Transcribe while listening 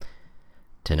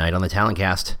Tonight on the Talent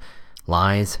Cast,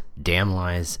 lies, damn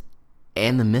lies,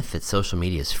 and the myth that social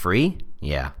media is free?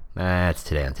 Yeah, that's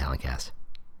today on Talent Cast.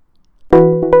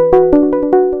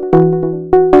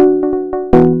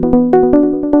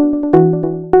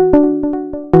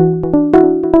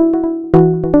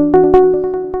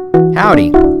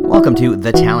 Howdy, welcome to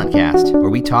The Talent Cast, where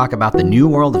we talk about the new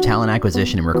world of talent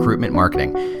acquisition and recruitment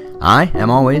marketing. I,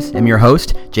 am your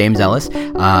host, James Ellis.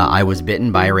 I was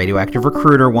bitten by a radioactive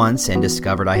recruiter once and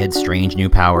discovered I had strange new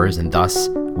powers, and thus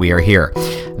we are here.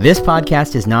 This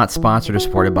podcast is not sponsored or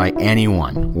supported by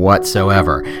anyone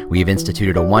whatsoever. We've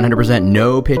instituted a 100%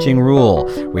 no pitching rule.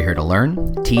 We're here to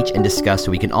learn, teach, and discuss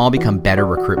so we can all become better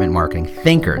recruitment marketing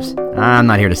thinkers. I'm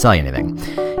not here to sell you anything.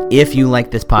 If you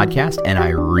like this podcast, and I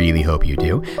really hope you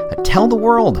do, tell the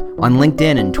world on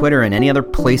LinkedIn and Twitter and any other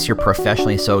place you're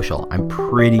professionally social. I'm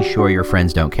pretty sure your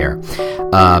friends don't care.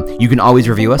 You can always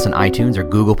review us on iTunes or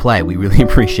Google Play. We really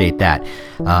appreciate that.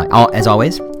 As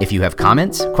always, if you have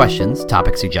comments, questions,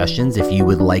 topic suggestions, if you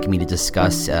would like me to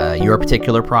discuss your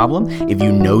particular problem, if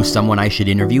you know someone I should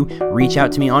interview, reach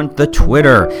out to me on the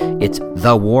Twitter. It's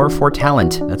The War for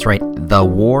Talent. That's right, The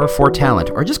War for Talent.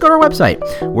 Or just go to our website.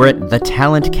 We're at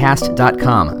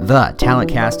thetalentcast.com,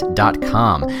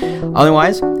 thetalentcast.com.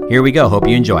 Otherwise, here we go. Hope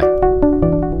you enjoy.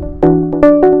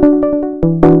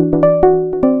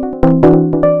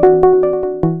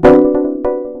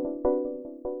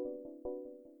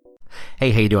 Hey,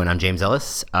 how you doing? I'm James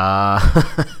Ellis.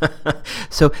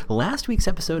 So last week's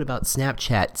episode about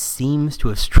Snapchat seems to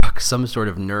have struck some sort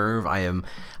of nerve. I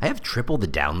have triple the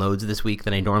downloads this week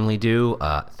than I normally do.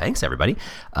 Thanks, everybody.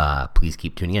 Please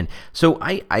keep tuning in. So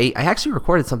I actually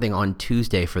recorded something on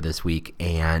Tuesday for this week,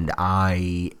 and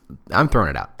I'm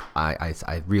throwing it out.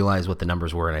 I realized what the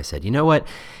numbers were, and I said, you know what?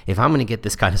 If I'm going to get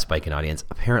this kind of spike in audience,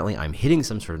 apparently I'm hitting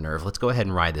some sort of nerve. Let's go ahead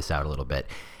and ride this out a little bit.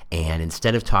 And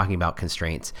instead of talking about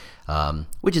constraints,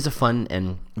 which is a fun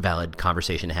and valid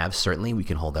conversation to have, certainly we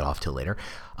can hold that off till later.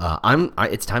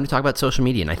 It's time to talk about social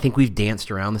media, and I think we've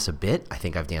danced around this a bit. I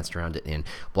think I've danced around it in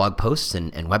blog posts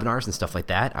and webinars and stuff like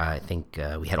that. I think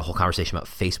we had a whole conversation about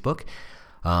Facebook.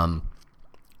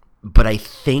 But I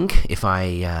think if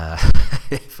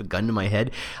if a gun to my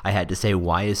head, I had to say,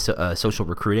 why is social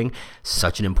recruiting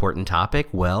such an important topic?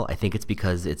 Well, I think it's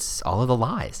because it's all of the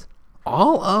lies.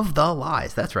 All of the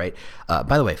lies. That's right.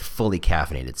 By the way, fully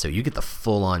caffeinated, so you get the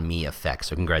full-on me effect.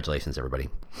 So congratulations, everybody.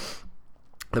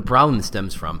 The problem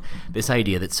stems from this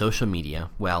idea that social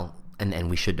media, well, and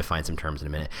we should define some terms in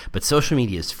a minute, but social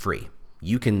media is free.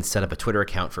 You can set up a Twitter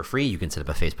account for free. You can set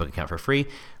up a Facebook account for free.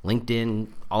 LinkedIn,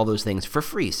 all those things for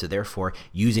free. So therefore,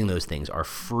 using those things are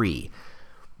free.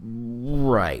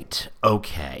 Right.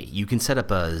 Okay. You can set up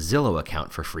a Zillow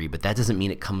account for free, but that doesn't mean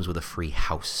it comes with a free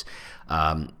house.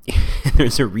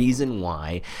 There's a reason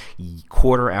why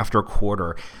quarter after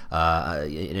quarter, an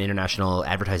international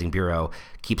advertising bureau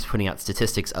keeps putting out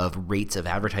statistics of rates of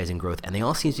advertising growth, and they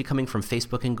all seem to be coming from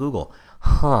Facebook and Google.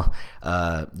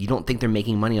 You don't think they're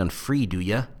making money on free, do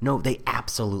you? No, they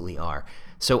absolutely are.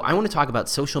 So I want to talk about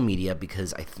social media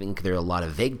because I think there are a lot of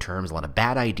vague terms, a lot of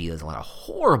bad ideas, a lot of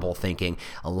horrible thinking,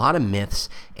 a lot of myths,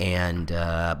 and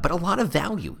but a lot of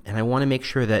value. And I want to make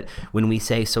sure that when we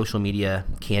say social media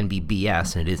can be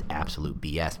BS, and it is absolute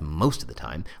BS most of the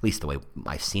time, at least the way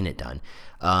I've seen it done,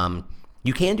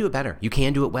 you can do it better. You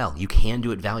can do it well. You can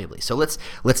do it valuably. So let's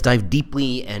dive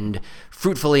deeply and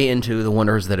fruitfully into the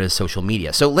wonders that is social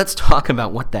media. So let's talk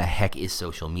about what the heck is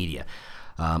social media.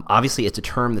 Obviously, it's a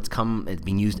term it's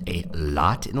been used a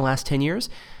lot in the last 10 years,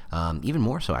 even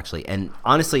more so, actually. And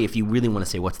honestly, if you really want to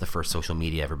say what's the first social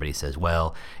media, everybody says,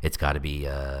 well, it's got to be,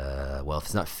 if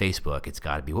it's not Facebook, it's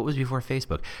got to be, what was before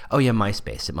Facebook? Oh, yeah,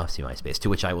 MySpace. It must be MySpace. To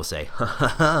which I will say,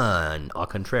 au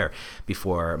contraire.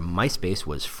 Before MySpace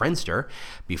was Friendster.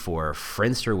 Before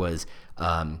Friendster was,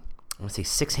 I want to say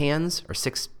 6 hands or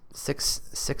six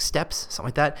steps,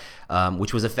 something like that,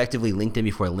 which was effectively LinkedIn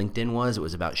before LinkedIn was. It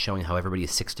was about showing how everybody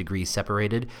is 6 degrees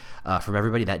separated from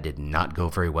everybody. That did not go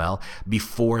very well.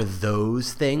 Before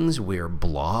those things were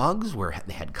blogs where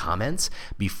they had comments.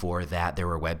 Before that, there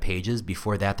were web pages.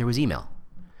 Before that, there was email.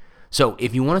 So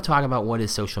if you want to talk about what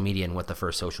is social media and what the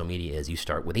first social media is, you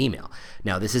start with email.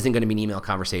 Now, this isn't going to be an email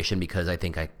conversation because I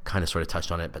think I kind of sort of touched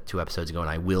on it but 2 episodes ago, and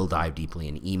I will dive deeply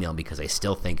in email because I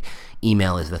still think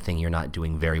email is the thing you're not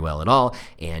doing very well at all.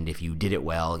 And if you did it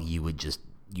well,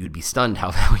 you'd be stunned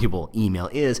how valuable email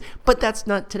is. But that's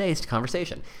not today's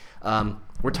conversation.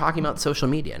 We're talking about social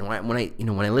media, and when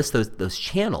I list those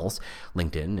channels,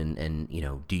 LinkedIn,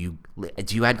 and do you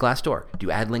add Glassdoor? Do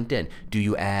you add LinkedIn? Do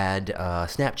you add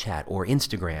Snapchat or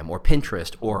Instagram or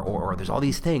Pinterest or there's all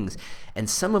these things, and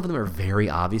some of them are very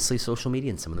obviously social media,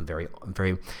 and some of them very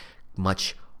very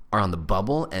much are on the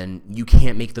bubble, and you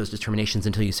can't make those determinations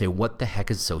until you say, what the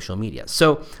heck is social media?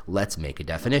 So let's make a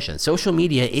definition. Social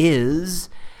media is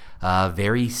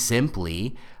very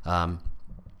simply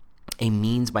a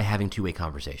means by having two-way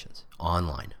conversations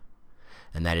online.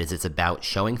 And that is, it's about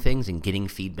showing things and getting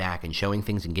feedback, and showing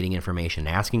things and getting information,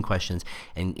 and asking questions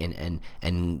and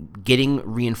getting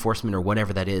reinforcement, or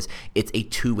whatever that is. It's a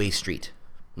two-way street.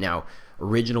 Now,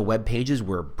 original web pages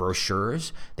were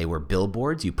brochures. They were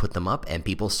billboards. You put them up and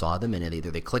people saw them, and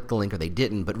either they clicked the link or they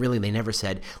didn't, but really they never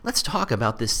said, let's talk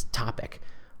about this topic.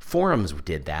 Forums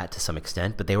did that to some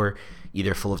extent, but they were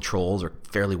either full of trolls or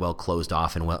fairly well closed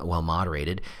off and well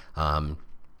moderated.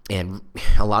 And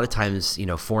a lot of times,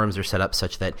 forums are set up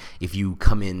such that if you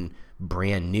come in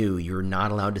brand new, you're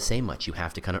not allowed to say much. You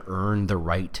have to kind of earn the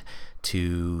right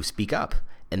to speak up.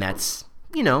 And that's,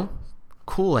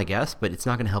 cool, I guess, but it's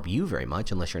not going to help you very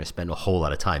much unless you're going to spend a whole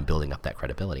lot of time building up that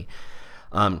credibility.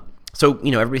 So,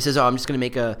 everybody says, I'm just going to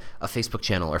make a Facebook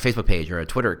channel or a Facebook page or a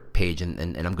Twitter page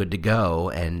and I'm good to go,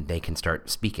 and they can start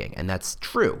speaking. And that's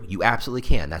true. You absolutely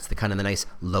can. That's the kind of the nice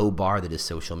low bar that is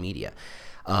social media.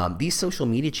 These social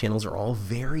media channels are all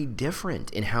very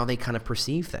different in how they kind of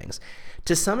perceive things.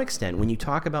 To some extent, when you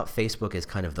talk about Facebook as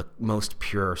kind of the most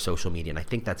pure social media, and I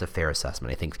think that's a fair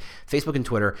assessment. I think Facebook and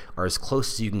Twitter are as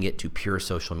close as you can get to pure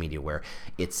social media, where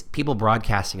it's people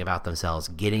broadcasting about themselves,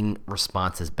 getting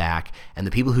responses back, and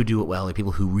the people who do it well are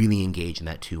people who really engage in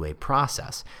that two-way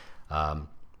process.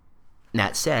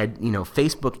 That said,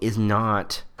 Facebook is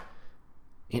not...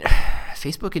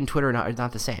 Facebook and Twitter are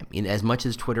not the same. As much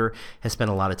as Twitter has spent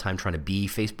a lot of time trying to be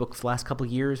Facebook for the last couple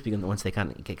of years, because once they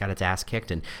kind of got its ass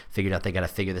kicked and figured out they got to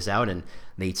figure this out, and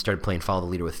they started playing follow the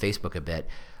leader with Facebook a bit,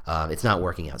 it's not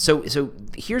working out. So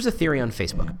here's a theory on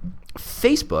Facebook.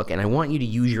 Facebook, and I want you to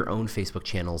use your own Facebook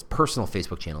channels, personal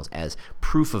Facebook channels, as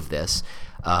proof of this.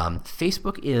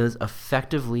 Facebook is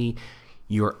effectively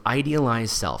your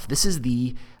idealized self. This is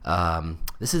the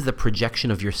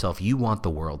projection of yourself you want the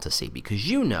world to see, because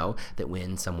you know that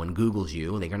when someone Googles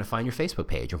you, they're going to find your Facebook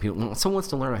page. Or when someone wants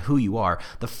to learn about who you are,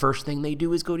 the first thing they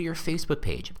do is go to your Facebook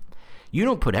page. You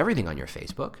don't put everything on your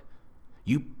Facebook.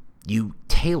 You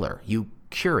tailor, you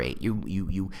curate,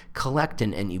 you collect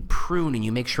and you prune, and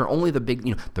you make sure only the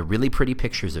big, the really pretty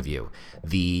pictures of you,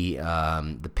 the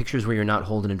pictures where you're not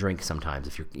holding a drink sometimes,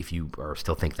 if you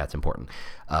still think that's important.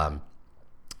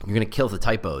 You're going to kill the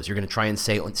typos. You're going to try and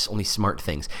say only smart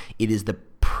things. It is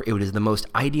the most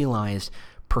idealized,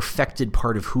 perfected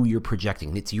part of who you're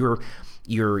projecting. It's your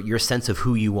sense of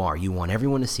who you are. You want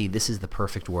everyone to see, this is the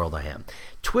perfect world I am.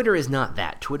 Twitter is not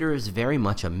that. Twitter is very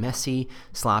much a messy,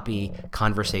 sloppy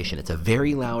conversation. It's a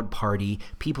very loud party.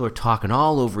 People are talking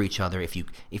all over each other. If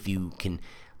you can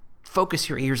focus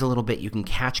your ears a little bit, you can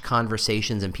catch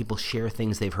conversations, and people share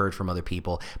things they've heard from other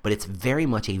people, but it's very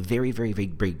much a very, very, very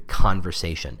big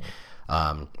conversation.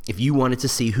 If you wanted to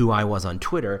see who I was on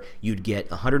Twitter, you'd get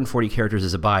 140 characters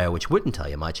as a bio, which wouldn't tell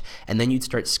you much, and then you'd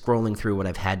start scrolling through what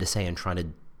I've had to say and trying to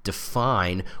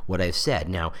define what I've said.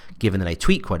 Now, given that I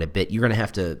tweet quite a bit, you're going to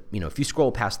have to, if you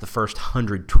scroll past the first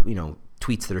 100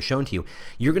 tweets that are shown to you,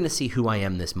 you're going to see who I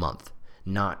am this month,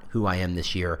 not who I am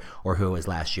this year, or who I was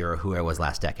last year, or who I was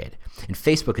last decade. In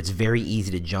Facebook, it's very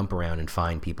easy to jump around and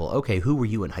find people. Okay, who were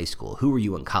you in high school? Who were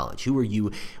you in college? Who were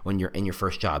you when you're in your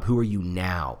first job? Who are you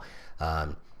now?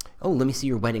 Let me see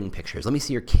your wedding pictures. Let me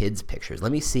see your kids' pictures.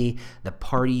 Let me see the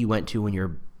party you went to when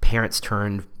your parents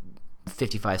turned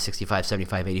 55, 65,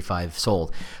 75, 85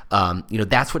 sold.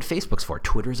 That's what Facebook's for.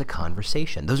 Twitter's a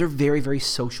conversation. Those are very, very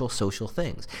social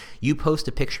things. You post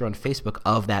a picture on Facebook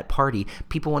of that party,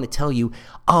 people want to tell you,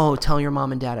 oh, tell your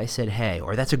mom and dad I said hey,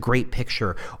 or that's a great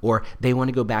picture, or they want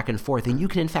to go back and forth, and you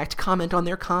can in fact comment on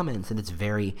their comments, and it's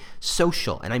very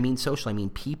social. And I mean social, I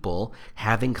mean people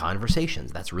having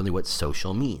conversations. That's really what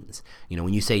social means.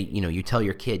 When you say, you tell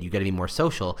your kid you got to be more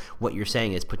social, what you're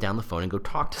saying is put down the phone and go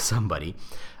talk to somebody.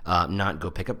 Not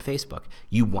go pick up Facebook.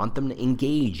 You want them to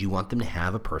engage. You want them to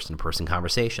have a person-to-person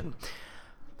conversation.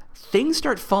 Things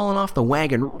start falling off the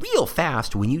wagon real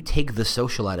fast when you take the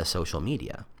social out of social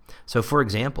media. So, for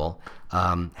example,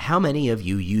 how many of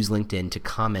you use LinkedIn to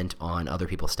comment on other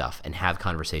people's stuff and have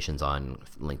conversations on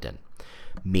LinkedIn?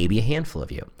 Maybe a handful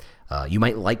of you. You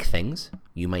might like things.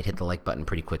 You might hit the like button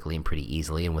pretty quickly and pretty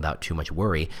easily and without too much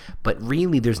worry. But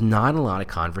really, there's not a lot of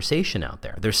conversation out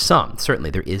there. There's some.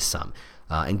 Certainly, there is some.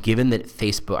 And given that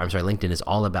LinkedIn is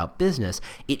all about business,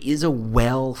 it is a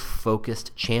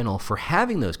well-focused channel for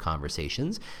having those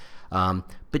conversations.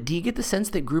 But do you get the sense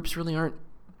that groups really aren't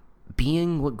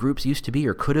being what groups used to be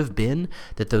or could have been,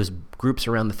 that those groups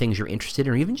around the things you're interested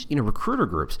in, or even recruiter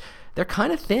groups, they're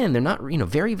kind of thin. They're not,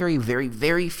 very, very, very,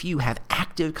 very few have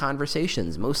active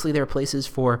conversations. Mostly they're places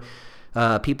for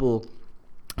people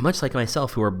much like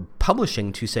myself who are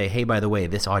publishing to say, hey, by the way,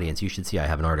 this audience, you should see I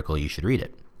have an article, you should read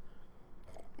it.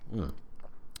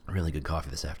 Really good coffee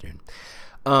this afternoon.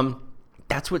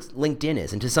 That's what LinkedIn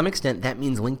is. And to some extent, that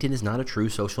means LinkedIn is not a true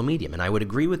social medium. And I would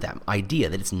agree with that idea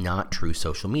that it's not true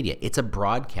social media. It's a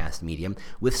broadcast medium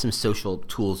with some social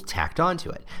tools tacked onto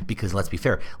it. Because let's be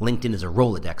fair, LinkedIn is a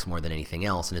Rolodex more than anything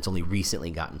else. And it's only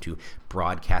recently gotten to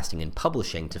broadcasting and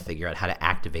publishing to figure out how to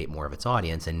activate more of its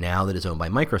audience. And now that it's owned by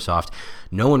Microsoft,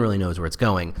 no one really knows where it's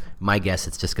going. My guess,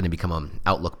 it's just going to become an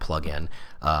Outlook plugin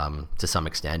to some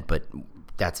extent. But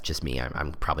that's just me.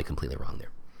 I'm probably completely wrong there.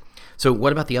 So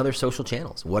what about the other social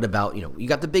channels? What about, you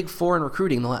got the big four in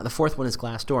recruiting. The fourth one is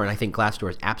Glassdoor, and I think Glassdoor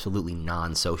is absolutely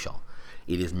non-social.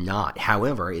 It is not.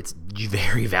 However, it's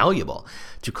very valuable.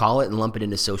 To call it and lump it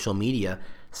into social media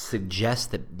suggests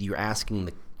that you're asking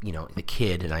the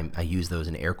kid, and I use those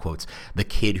in air quotes, the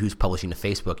kid who's publishing to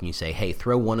Facebook, and you say, hey,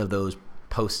 throw one of those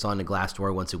posts onto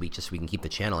Glassdoor once a week just so we can keep the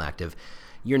channel active.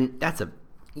 That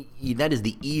is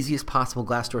the easiest possible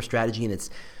Glassdoor strategy, and it's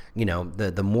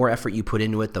the more effort you put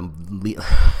into it, the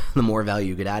more value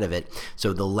you get out of it.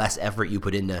 So the less effort you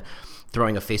put into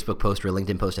throwing a Facebook post or a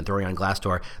LinkedIn post and throwing it on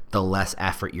Glassdoor, the less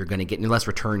effort you're going to get and the less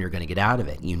return you're going to get out of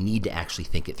it. You need to actually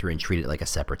think it through and treat it like a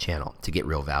separate channel to get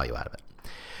real value out of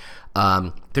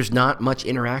it. There's not much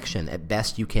interaction. At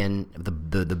best,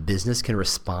 the business can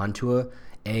respond to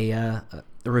a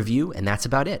review, and that's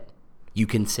about it. You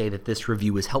can say that this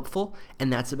review is helpful,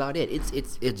 and that's about it.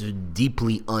 It's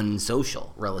deeply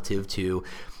unsocial relative to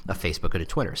a Facebook and a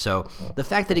Twitter. So the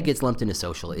fact that it gets lumped into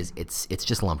social is it's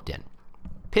just lumped in.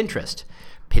 Pinterest,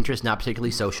 not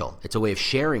particularly social. It's a way of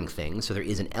sharing things, so there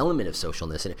is an element of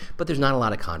socialness in it, but there's not a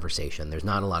lot of conversation. There's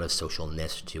not a lot of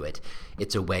socialness to it.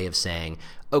 It's a way of saying,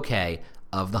 okay,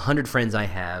 of the 100 friends I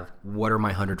have, what are my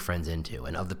 100 friends into?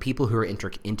 And of the people who are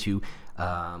into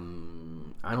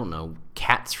I don't know,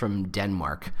 cats from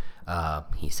Denmark,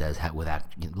 he says, without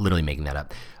literally making that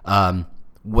up.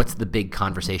 What's the big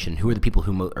conversation? Who are the people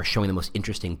who are showing the most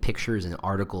interesting pictures and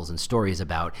articles and stories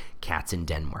about cats in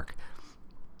Denmark?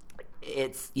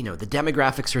 It's, the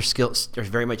demographics are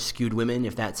very much skewed women,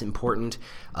 if that's important.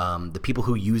 The people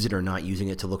who use it are not using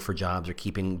it to look for jobs or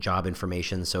keeping job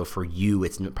information. So for you,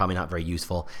 it's probably not very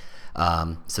useful.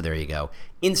 So there you go.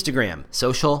 Instagram,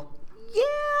 social,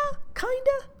 yeah, kind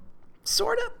of.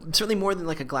 Sort of. Certainly more than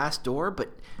like a Glassdoor,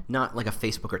 but not like a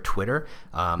Facebook or Twitter.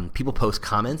 People post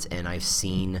comments, and I've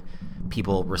seen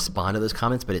people respond to those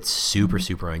comments, but it's super,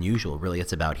 super unusual. Really,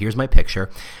 it's about, here's my picture.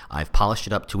 I've polished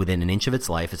it up to within an inch of its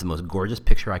life. It's the most gorgeous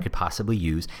picture I could possibly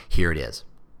use. Here it is.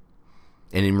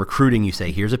 And in recruiting, you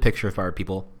say, here's a picture of our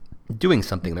people doing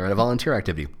something. They're at a volunteer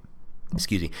activity.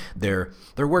 Excuse me. They're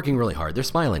working really hard. They're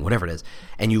smiling, whatever it is.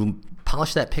 And you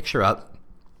polish that picture up,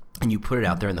 and you put it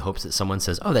out there in the hopes that someone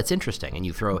says, oh, that's interesting. And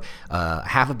you throw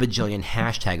half a bajillion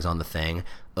hashtags on the thing.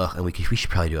 And we should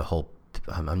probably do a whole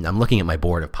I'm looking at my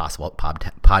board of possible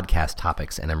podcast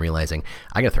topics, and I'm realizing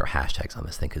I got to throw hashtags on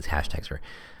this thing because hashtags are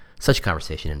such a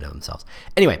conversation in and of themselves.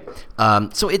 Anyway,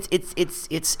 so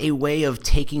it's a way of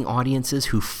taking audiences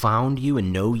who found you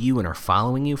and know you and are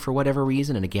following you for whatever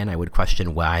reason. And again, I would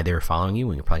question why they're following you,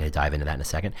 and you're probably going to dive into that in a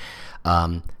second.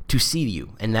 To see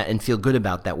you and feel good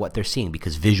about that, what they're seeing,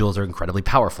 because visuals are incredibly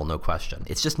powerful, no question.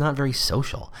 It's just not very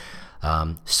social.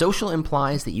 Social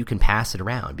implies that you can pass it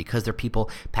around. Because there are people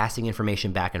passing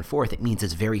information back and forth, it means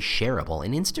it's very shareable.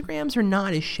 And Instagrams are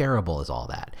not as shareable as all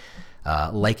that.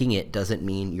 Liking it doesn't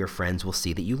mean your friends will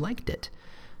see that you liked it.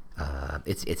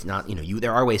 It's not,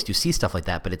 there are ways to see stuff like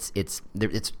that, but it's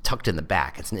tucked in the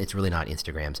back. It's really not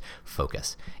Instagram's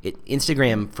focus.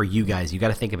 Instagram, for you guys, you got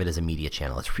to think of it as a media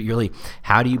channel. It's really,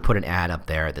 how do you put an ad up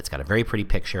there that's got a very pretty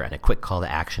picture and a quick call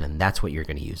to action, and that's what you're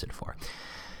going to use it for.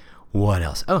 What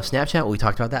else? Oh, Snapchat. Well, we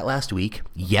talked about that last week.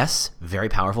 Yes, very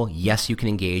powerful. Yes, you can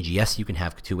engage. Yes, you can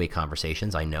have two-way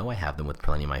conversations. I know I have them with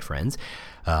plenty of my friends.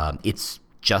 It's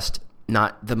just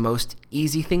not the most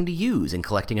easy thing to use, and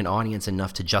collecting an audience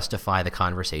enough to justify the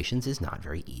conversations is not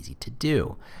very easy to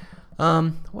do.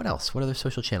 What else? What other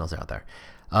social channels are out there?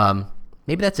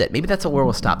 Maybe that's it. Maybe that's where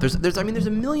we'll stop. There's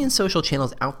a million social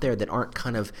channels out there that aren't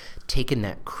kind of taking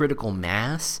that critical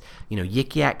mass.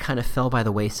 Yik Yak kind of fell by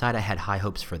the wayside. I had high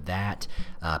hopes for that.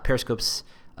 Periscope's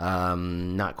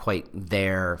not quite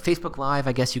there. Facebook Live,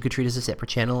 I guess you could treat as a separate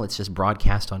channel. It's just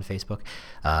broadcast on Facebook.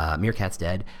 Meerkat's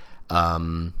dead.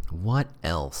 What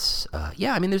else?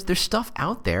 Yeah, I mean, there's stuff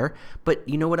out there, but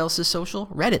you know what else is social?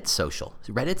 Reddit's social.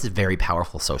 Reddit's a very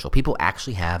powerful social. People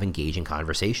actually have engaging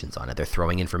conversations on it. They're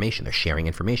throwing information. They're sharing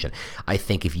information. I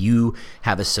think if you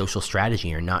have a social strategy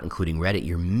and you're not including Reddit,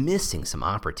 you're missing some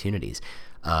opportunities.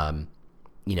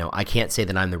 I can't say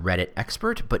that I'm the Reddit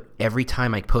expert, but every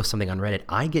time I post something on Reddit,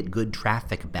 I get good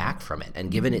traffic back from it.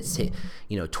 And given it's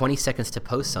 20 seconds to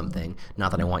post something,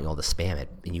 not that I want you all to spam it,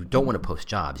 and you don't want to post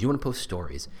jobs, you want to post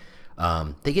stories.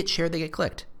 They get shared, they get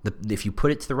clicked. If you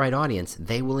put it to the right audience,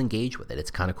 they will engage with it.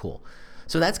 It's kind of cool.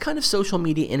 So that's kind of social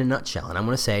media in a nutshell. And I'm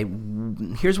going to say,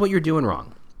 here's what you're doing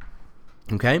wrong.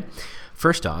 Okay?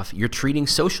 First off, you're treating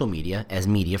social media as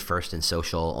media first and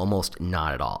social almost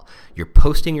not at all. You're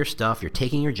posting your stuff, you're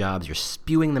taking your jobs, you're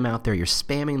spewing them out there, you're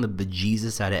spamming the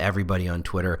bejesus out of everybody on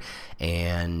Twitter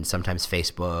and sometimes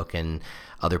Facebook and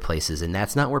other places, and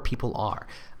that's not where people are.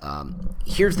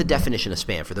 Here's the definition of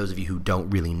spam for those of you who don't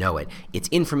really know it. It's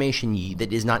information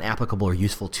that is not applicable or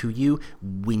useful to you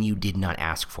when you did not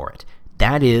ask for it.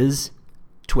 That is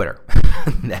Twitter.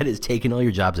 That is taking all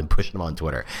your jobs and pushing them on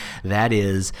Twitter. That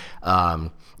is,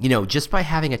 just by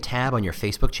having a tab on your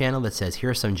Facebook channel that says,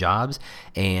 here are some jobs,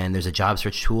 and there's a job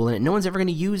search tool in it, no one's ever going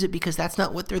to use it because that's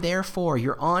not what they're there for.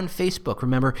 You're on Facebook.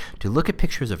 Remember to look at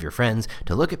pictures of your friends,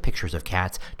 to look at pictures of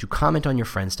cats, to comment on your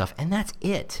friends' stuff, and that's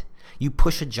it. You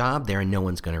push a job there and no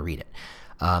one's going to read it.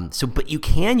 But you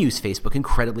can use Facebook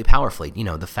incredibly powerfully.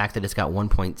 The fact that it's got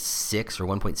 1.6 or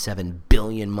 1.7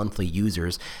 billion monthly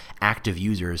users, active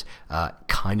users,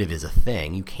 kind of is a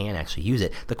thing. You can actually use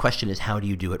it. The question is, how do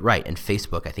you do it right? And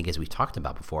Facebook, I think as we talked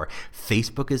about before,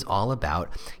 Facebook is all about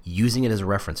using it as a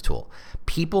reference tool.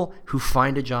 People who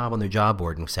find a job on their job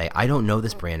board and say, I don't know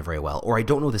this brand very well, or I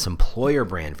don't know this employer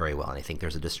brand very well, and I think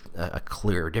there's a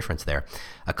clear difference there,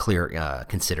 a clear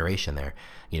consideration there.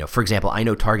 For example, I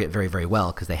know Target very, very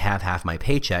well because they have half my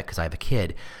paycheck because I have a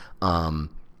kid.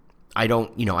 I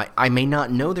don't, I may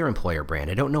not know their employer brand.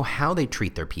 I don't know how they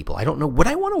treat their people. I don't know, would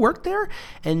I want to work there?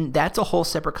 And that's a whole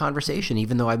separate conversation,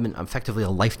 even though I'm effectively a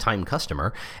lifetime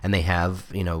customer and they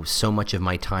have, so much of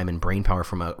my time and brain power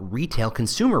from a retail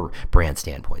consumer brand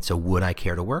standpoint. So would I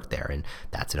care to work there? And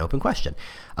that's an open question.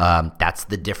 That's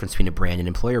the difference between a brand and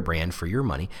employer brand for your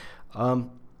money.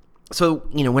 So,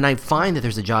 when I find that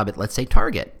there's a job at, let's say,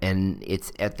 Target, and it's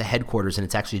at the headquarters, and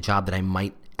it's actually a job that I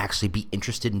might actually be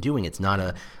interested in doing, it's not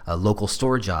a local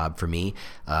store job for me,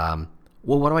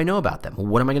 well, what do I know about them? Well,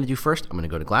 what am I going to do first? I'm going to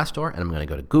go to Glassdoor, and I'm going to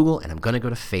go to Google, and I'm going to go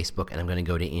to Facebook, and I'm going to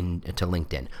go to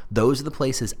LinkedIn. Those are the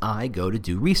places I go to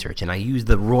do research, and I use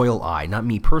the royal I, not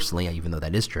me personally, even though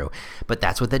that is true, but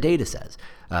that's what the data says.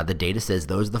 The data says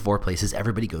those are the 4 places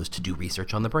everybody goes to do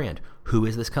research on the brand. Who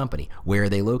is this company? Where are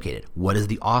they located? What does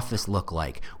the office look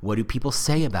like? What do people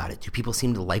say about it? Do people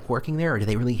seem to like working there, or do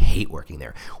they really hate working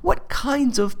there? What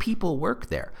kinds of people work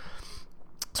there?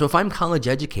 So if I'm college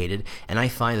educated and I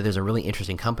find that there's a really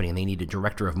interesting company and they need a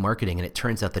director of marketing, and it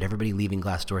turns out that everybody leaving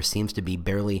Glassdoor seems to be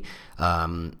barely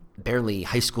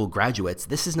high school graduates,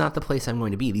 this is not the place I'm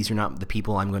going to be. These are not the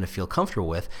people I'm going to feel comfortable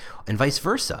with, and vice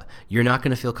versa. You're not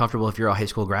going to feel comfortable if you're a high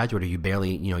school graduate or you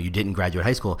barely, you didn't graduate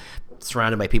high school,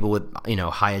 surrounded by people with,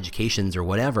 high educations or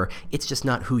whatever. It's just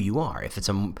not who you are. If it's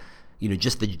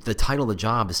just the title of the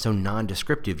job is so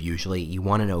non-descriptive usually. You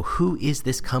want to know, who is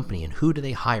this company and who do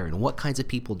they hire and what kinds of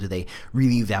people do they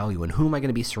really value and who am I going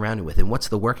to be surrounded with and what's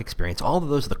the work experience? All of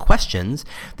those are the questions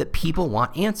that people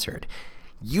want answered.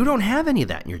 You don't have any of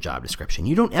that in your job description.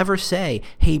 You don't ever say,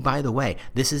 hey, by the way,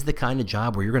 this is the kind of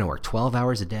job where you're going to work 12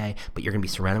 hours a day, but you're going to be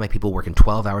surrounded by people working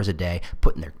 12 hours a day,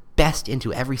 putting their best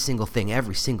into every single thing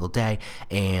every single day,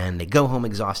 and they go home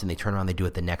exhausted and they turn around, they do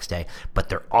it the next day, but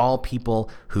they're all people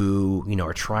who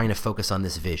are trying to focus on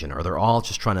this vision, or they're all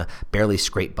just trying to barely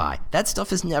scrape by. That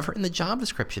stuff is never in the job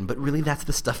description, but really that's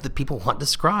the stuff that people want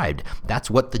described.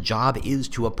 That's what the job is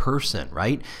to a person,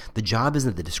 right? The job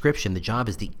isn't the description. The job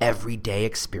is the everyday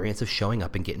experience of showing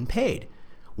up and getting paid.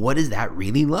 What is that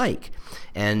really like?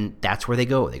 And that's where they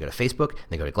go. They go to Facebook,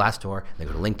 they go to Glassdoor, they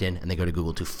go to LinkedIn, and they go to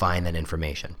Google to find that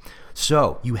information.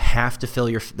 So you have to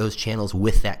fill those channels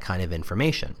with that kind of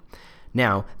information.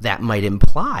 Now, that might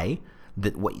imply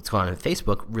that what's going on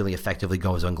Facebook really effectively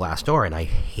goes on Glassdoor, and I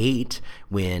hate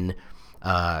when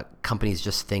companies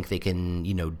just think they can,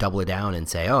 double it down and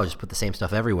say, oh, just put the same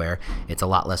stuff everywhere. It's a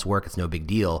lot less work. It's no big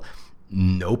deal.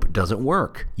 Nope, doesn't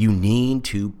work. You need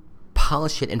to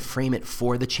polish it and frame it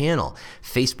for the channel.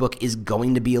 Facebook is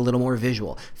going to be a little more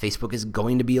visual. Facebook is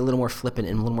going to be a little more flippant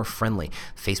and a little more friendly.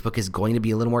 Facebook is going to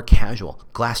be a little more casual.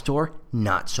 Glassdoor,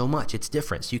 not so much. It's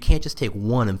different. So you can't just take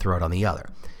one and throw it on the other.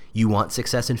 You want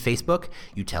success in Facebook?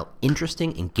 You tell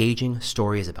interesting, engaging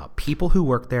stories about people who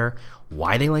work there,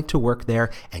 why they like to work there,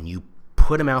 and you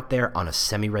put them out there on a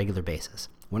semi-regular basis.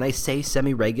 When I say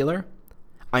semi-regular,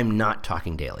 I'm not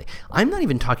talking daily. I'm not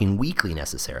even talking weekly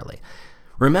necessarily.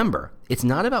 Remember, it's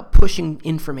not about pushing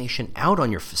information out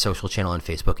on your social channel on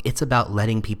Facebook. It's about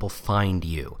letting people find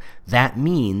you. That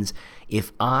means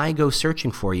if I go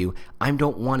searching for you, I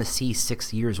don't want to see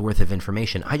 6 years worth of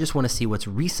information. I just want to see what's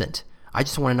recent. I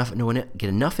just want to get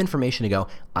enough information to go,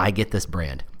 I get this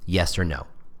brand, yes or no.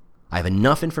 I have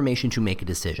enough information to make a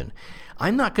decision.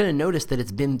 I'm not going to notice that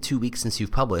it's been 2 weeks since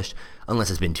you've published,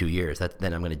 unless it's been 2 years.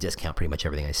 Then I'm going to discount pretty much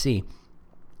everything I see.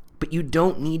 But you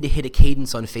don't need to hit a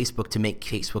cadence on Facebook to make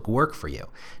Facebook work for you.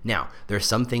 Now, there are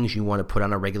some things you want to put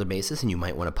on a regular basis and you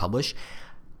might want to publish.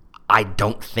 I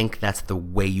don't think that's the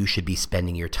way you should be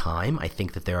spending your time. I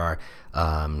think that there are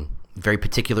very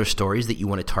particular stories that you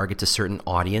want to target to certain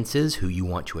audiences who you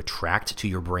want to attract to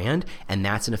your brand, and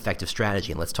that's an effective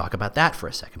strategy. And let's talk about that for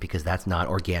a second, because that's not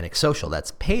organic social,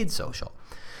 that's paid social.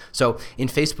 So in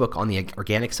Facebook, on the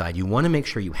organic side, you want to make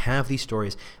sure you have these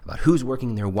stories about who's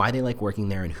working there, why they like working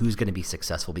there, and who's going to be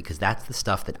successful, because that's the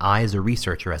stuff that I, as a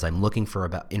researcher, as I'm looking for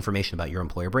information about your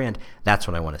employer brand, that's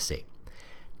what I want to see.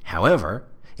 However,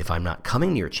 if I'm not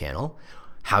coming to your channel,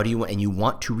 and you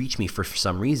want to reach me for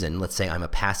some reason, let's say I'm a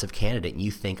passive candidate and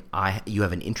you think you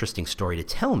have an interesting story to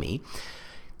tell me,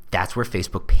 that's where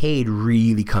Facebook paid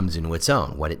really comes into its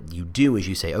own. What you do is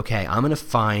you say, okay, I'm going to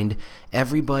find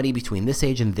everybody between this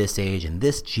age and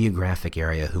this geographic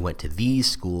area who went to these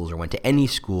schools or went to any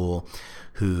school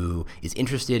who is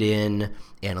interested in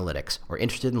analytics or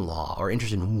interested in law or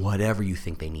interested in whatever you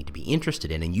think they need to be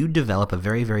interested in. And you develop a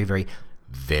very, very, very,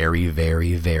 very,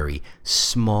 very, very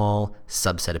small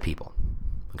subset of people.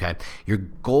 Okay, your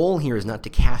goal here is not to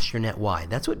cast your net wide.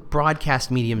 That's what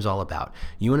broadcast medium is all about.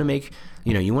 You want to make,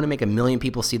 you want to make 1 million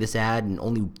people see this ad, and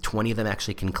only 20 of them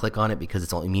actually can click on it because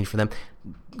it's only mean for them.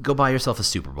 Go buy yourself a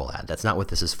Super Bowl ad. That's not what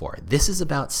this is for. This is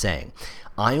about saying,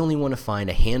 I only want to find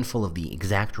a handful of the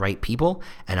exact right people,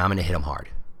 and I'm going to hit them hard,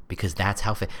 because that's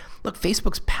how. Look,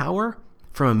 Facebook's power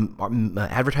from an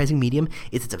advertising medium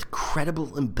is its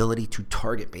incredible ability to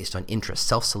target based on interests,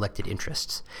 self-selected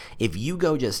interests. If you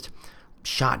go just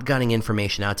shotgunning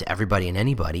information out to everybody and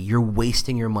anybody, you're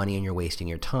wasting your money and you're wasting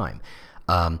your time.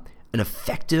 An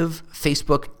effective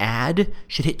Facebook ad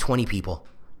should hit 20 people.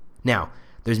 Now,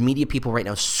 there's media people right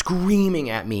now screaming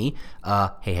at me,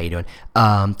 hey, how you doing?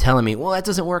 Telling me, well, that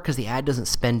doesn't work because the ad doesn't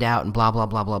spend out and blah, blah,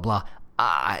 blah, blah, blah.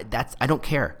 I don't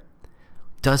care.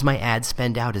 Does my ad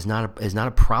spend out is not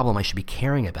a problem I should be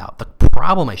caring about. The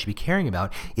problem I should be caring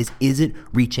about is it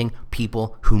reaching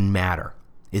people who matter?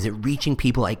 Is it reaching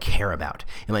people I care about?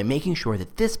 Am I making sure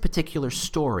that this particular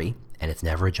story, and it's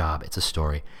never a job, it's a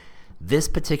story, this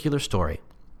particular story,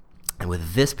 and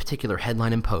with this particular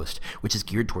headline and post, which is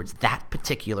geared towards that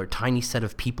particular tiny set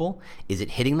of people, is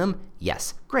it hitting them?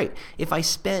 Yes. Great. If I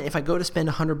go to spend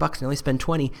 $100 and only spend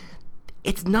 20,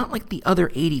 it's not like the other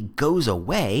 80 goes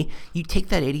away. You take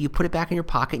that 80, you put it back in your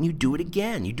pocket, and you do it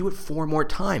again. You do it 4 more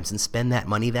times and spend that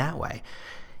money that way.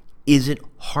 Is it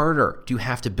harder? Do you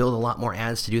have to build a lot more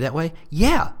ads to do that way?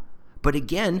 Yeah. But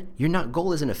again, your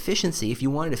goal isn't efficiency. If you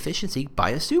wanted efficiency,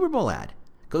 buy a Super Bowl ad.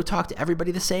 Go talk to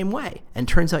everybody the same way. And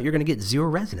turns out you're going to get 0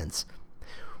 resonance.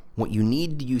 What you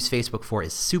need to use Facebook for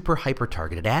is super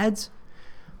hyper-targeted ads,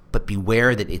 but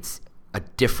beware that it's a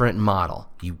different model.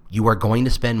 You are going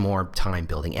to spend more time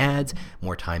building ads,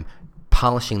 more time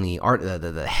polishing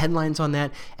the headlines on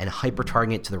that, and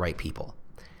hyper-targeting it to the right people.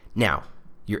 Now,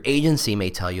 your agency may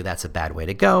tell you that's a bad way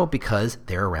to go because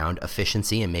they're around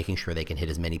efficiency and making sure they can hit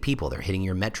as many people. They're hitting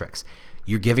your metrics.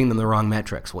 You're giving them the wrong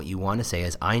metrics. What you want to say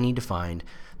is, I need to find,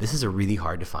 this is a really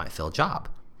hard to fill job.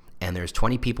 And there's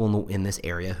 20 people in this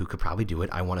area who could probably do it.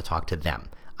 I want to talk to them.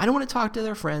 I don't want to talk to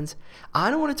their friends. I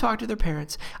don't want to talk to their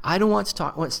parents. I don't want to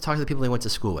talk to the people they went to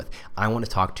school with. I want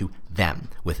to talk to them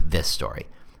with this story.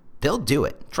 They'll do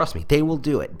it. Trust me, they will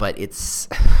do it. But it's...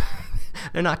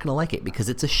 they're not going to like it because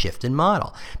it's a shift in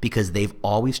model, because they've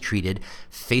always treated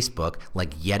Facebook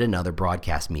like yet another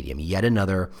broadcast medium, yet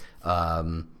another,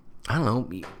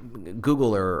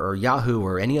 Google or Yahoo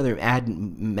or any other ad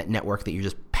network that you're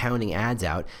just pounding ads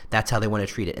out. That's how they want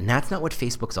to treat it. And that's not what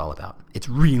Facebook's all about. It's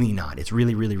really not. It's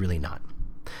really, really, really not.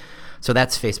 So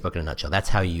that's Facebook in a nutshell. That's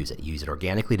how you use it. You use it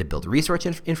organically to build research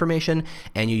information,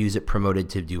 and you use it promoted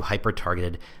to do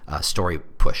hyper-targeted story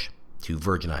push to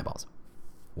virgin eyeballs.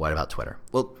 What about Twitter?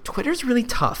 Well, Twitter's really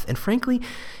tough. And frankly,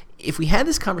 if we had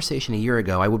this conversation a year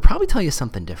ago, I would probably tell you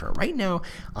something different. Right now,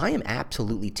 I am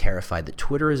absolutely terrified that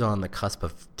Twitter is on the cusp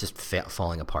of just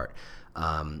falling apart.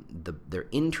 their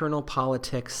internal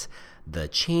politics, the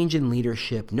change in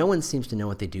leadership. No one seems to know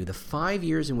what they do. The 5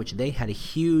 years in which they had a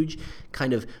huge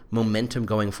kind of momentum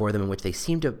going for them, in which they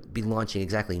seem to be launching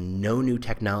exactly no new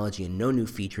technology and no new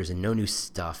features and no new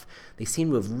stuff. They seem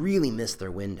to have really missed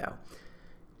their window.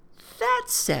 That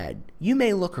said, you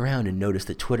may look around and notice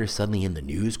that Twitter's suddenly in the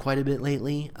news quite a bit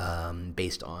lately,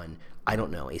 based on, I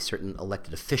don't know, a certain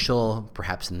elected official,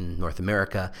 perhaps in North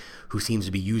America, who seems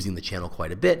to be using the channel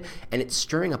quite a bit, and it's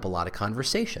stirring up a lot of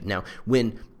conversation. Now,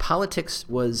 when politics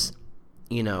was,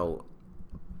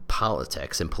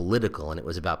 politics and political, and it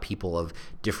was about people of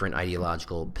different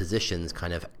ideological positions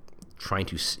kind of trying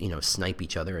to, snipe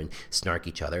each other and snark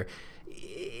each other,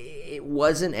 it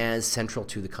wasn't as central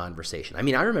to the conversation. I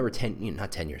mean, I remember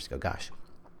not 10 years ago,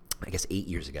 I guess 8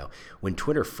 years ago, when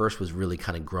Twitter first was really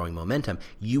kind of growing momentum,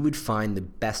 you would find the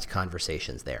best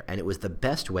conversations there. And it was the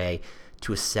best way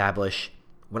to establish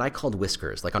what I called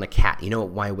whiskers, like on a cat. You know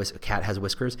why a cat has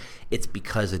whiskers? It's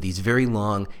because of these very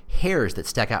long hairs that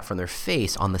stick out from their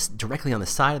face directly on the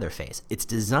side of their face. It's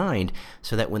designed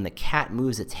so that when the cat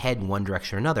moves its head in one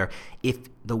direction or another, if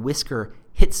the whisker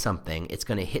hits something, it's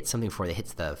going to hit something before it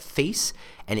hits the face,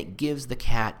 and it gives the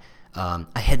cat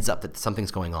a heads up that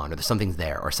something's going on, or that something's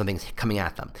there, or something's coming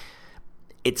at them.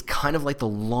 It's kind of like the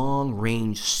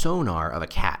long-range sonar of a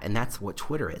cat, and that's what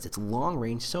Twitter is. It's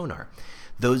long-range sonar.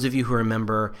 Those of you who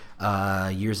remember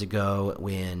years ago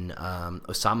when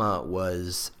Osama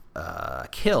was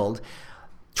killed,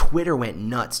 Twitter went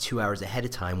nuts 2 hours ahead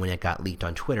of time when it got leaked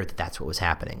on Twitter that that's what was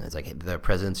happening. It's like the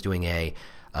president's doing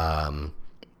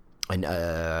what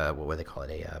do they call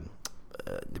it?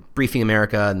 Briefing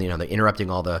America, and they're interrupting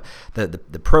all the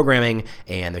programming,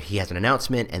 and he has an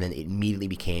announcement, and then it immediately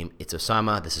became, it's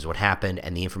Osama, this is what happened,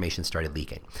 and the information started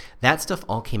leaking. That stuff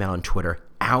all came out on Twitter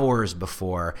hours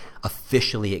before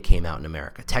officially it came out in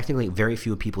America. Technically, very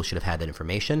few people should have had that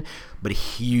information, but a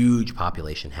huge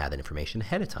population had that information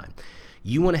ahead of time.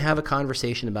 You want to have a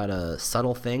conversation about a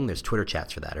subtle thing, there's Twitter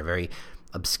chats for that. A very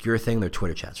obscure thing, there are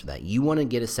Twitter chats for that. You want to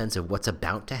get a sense of what's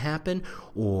about to happen,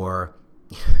 or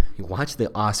you watch the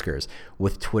Oscars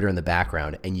with Twitter in the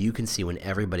background, and you can see when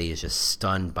everybody is just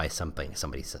stunned by something.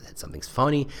 Somebody said something's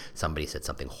funny, somebody said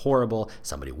something horrible,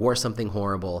 somebody wore something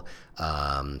horrible,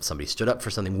 somebody stood up for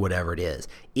something, whatever it is.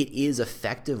 It is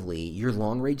effectively your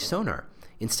long-range sonar.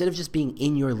 Instead of just being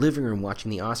in your living room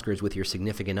watching the Oscars with your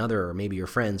significant other or maybe your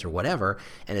friends or whatever,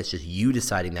 and it's just you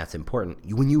deciding that's important,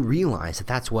 when you realize that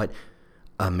that's what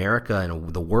America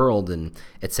and the world and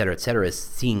et cetera, is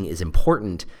seeing is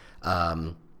important,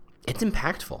 it's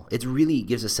impactful. It really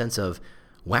gives a sense of,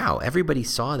 wow, everybody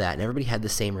saw that and everybody had the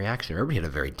same reaction. Everybody had a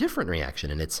very different reaction,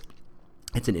 and it's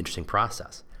an interesting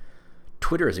process.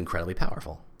 Twitter is incredibly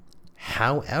powerful.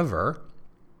 However,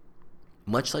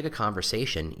 much like a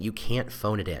conversation, you can't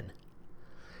phone it in.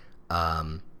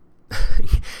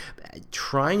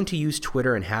 Trying to use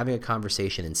Twitter and having a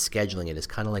conversation and scheduling it is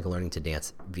kind of like learning to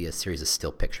dance via a series of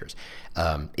still pictures.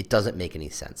 It doesn't make any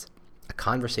sense. A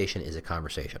conversation is a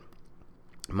conversation.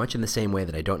 Much in the same way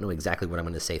that I don't know exactly what I'm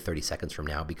going to say 30 seconds from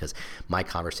now, because my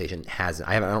conversation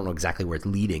I don't know exactly where it's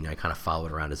leading. I kind of follow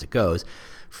it around as it goes.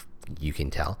 You can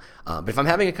tell. But if I'm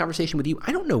having a conversation with you,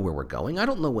 I don't know where we're going. I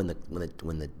don't know when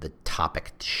the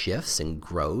topic shifts and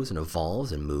grows and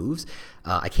evolves and moves.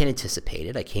 I can't anticipate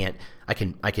it. I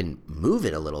can move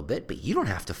it a little bit, but you don't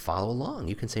have to follow along.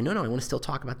 You can say, no, I want to still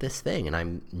talk about this thing, and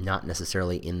I'm not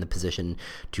necessarily in the position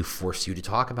to force you to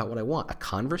talk about what I want. A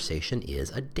conversation is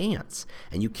a dance,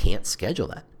 and you can't schedule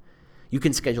that. You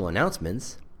can schedule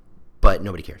announcements, but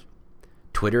nobody cares.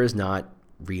 Twitter is not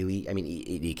really, I mean,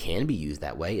 it can be used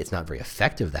that way. It's not very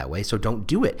effective that way, so don't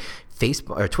do it.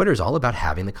 Facebook or Twitter is all about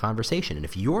having the conversation, and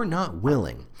if you're not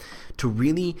willing to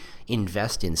really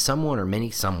invest in someone or many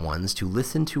someones to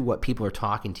listen to what people are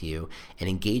talking to you and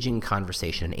engaging in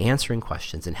conversation and answering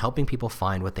questions and helping people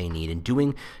find what they need and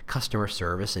doing customer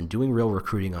service and doing real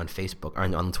recruiting on Facebook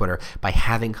or on Twitter by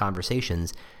having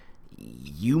conversations,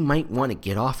 you might want to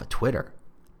get off of Twitter.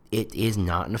 It is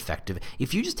not an effective.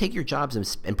 If you just take your jobs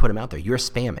and put them out there, you're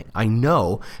spamming. I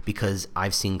know, because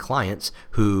I've seen clients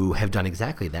who have done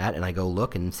exactly that, and I go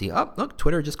look and see, oh, look,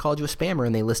 Twitter just called you a spammer,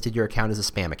 and they listed your account as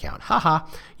a spam account. Haha,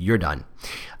 you're done.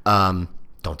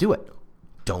 Don't do it.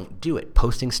 Don't do it.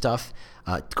 Posting stuff,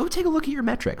 go take a look at your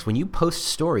metrics. When you post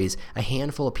stories, a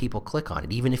handful of people click on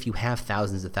it, even if you have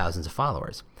thousands and thousands of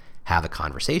followers. Have a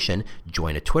conversation,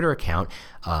 join a Twitter account,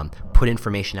 put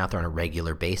information out there on a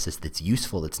regular basis that's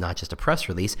useful, that's not just a press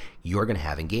release, you're going to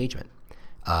have engagement.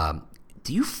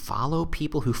 Do you follow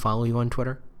people who follow you on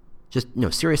Twitter? Just, no,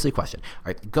 seriously question.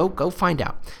 All right, go find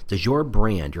out. Does your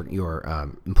brand,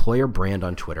 your employer brand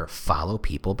on Twitter follow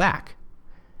people back?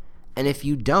 And if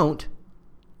you don't,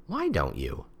 why don't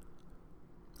you?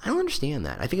 I don't understand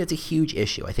that. I think it's a huge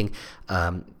issue. I think,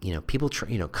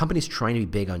 companies trying to be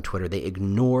big on Twitter, they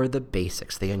ignore the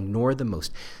basics. They ignore the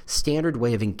most standard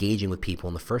way of engaging with people,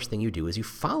 and the first thing you do is you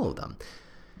follow them.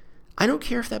 I don't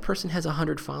care if that person has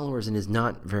 100 followers and is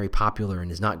not very popular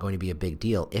and is not going to be a big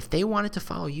deal. If they wanted to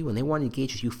follow you and they want to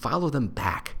engage with you, follow them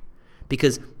back.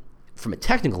 Because from a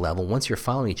technical level, once you're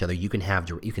following each other, you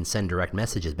can send direct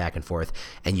messages back and forth,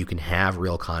 and you can have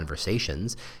real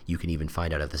conversations. You can even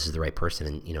find out if this is the right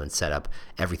person, and set up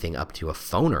everything up to a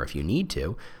phoner if you need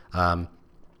to.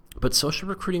 But social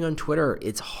recruiting on Twitter,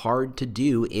 it's hard to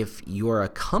do if you're a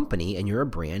company and you're a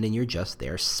brand and you're just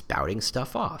there spouting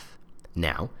stuff off.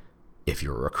 Now, if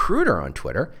you're a recruiter on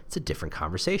Twitter, it's a different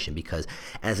conversation, because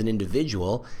as an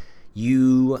individual,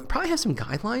 you probably have some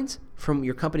guidelines from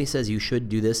your company says you should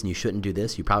do this and you shouldn't do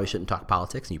this. You probably shouldn't talk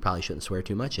politics and you probably shouldn't swear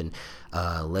too much. And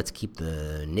let's keep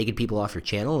the naked people off your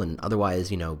channel, and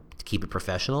otherwise, keep it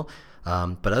professional.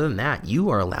 But other than that, you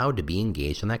are allowed to be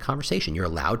engaged in that conversation. You're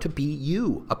allowed to be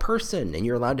you, a person, and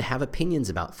you're allowed to have opinions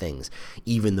about things,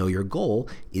 even though your goal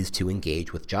is to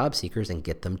engage with job seekers and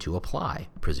get them to apply,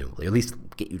 presumably, or at least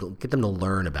get them to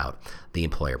learn about the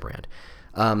employer brand.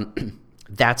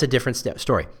 That's a different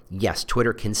story. Yes,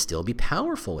 Twitter can still be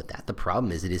powerful with that. The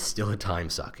problem is it is still a time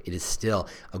suck. It is still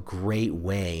a great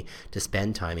way to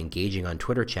spend time engaging on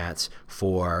Twitter chats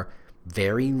for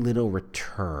very little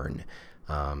return.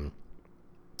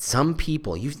 Some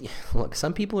people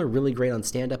are really great on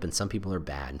stand-up and some people are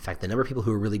bad. In fact, the number of people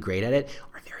who are really great at it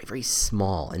are very, very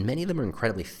small, and many of them are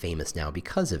incredibly famous now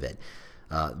because of it.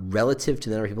 Relative to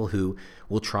the number of people who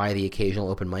will try the occasional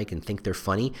open mic and think they're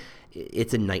funny,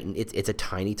 it's a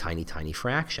tiny, tiny, tiny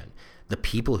fraction. The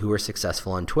people who are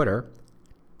successful on Twitter,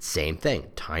 same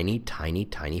thing, tiny, tiny,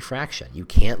 tiny fraction. You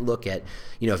can't look at,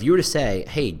 if you were to say,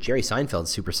 hey, Jerry Seinfeld's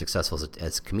super successful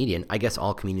as a comedian, I guess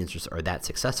all comedians are that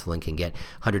successful and can get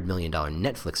 $100 million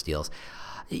Netflix deals.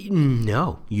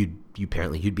 No,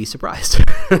 you'd be surprised.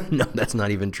 No, that's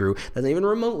not even true. That's not even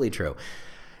remotely true.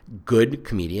 Good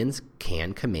comedians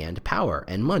can command power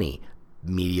and money.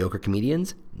 Mediocre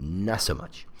comedians, not so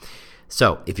much.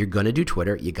 So if you're going to do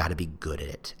Twitter, you got to be good at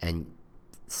it. And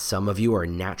some of you are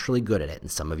naturally good at it and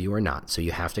some of you are not. So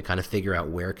you have to kind of figure out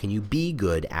where can you be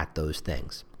good at those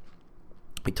things.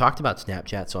 We talked about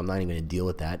Snapchat, so I'm not even going to deal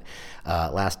with that.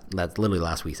 That's literally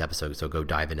last week's episode, so go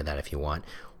dive into that if you want.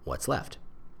 What's left?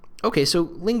 Okay, so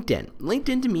LinkedIn.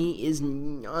 LinkedIn to me is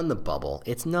on the bubble.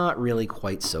 It's not really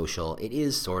quite social. It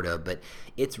is sort of, but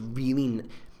it's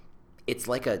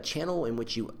like a channel in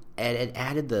which you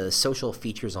added the social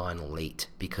features on late,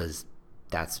 because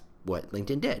that's what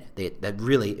LinkedIn did.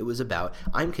 It was about,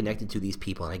 I'm connected to these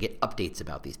people and I get updates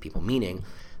about these people, meaning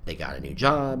they got a new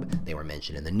job, they were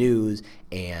mentioned in the news,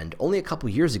 and only a couple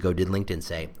years ago did LinkedIn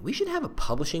say, we should have a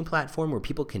publishing platform where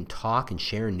people can talk and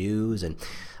share news and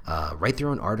write their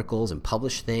own articles and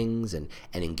publish things and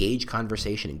engage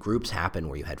conversation, and groups happen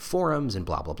where you had forums and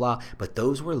blah, blah, blah, but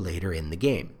those were later in the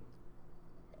game.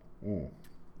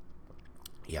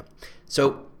 Yep.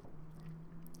 So,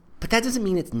 but that doesn't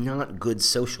mean it's not good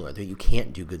social, or that you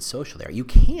can't do good social there. You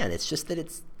can, it's just that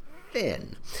it's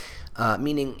thin.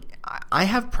 Meaning, I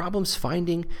have problems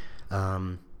finding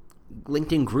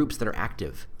LinkedIn groups that are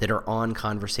active, that are on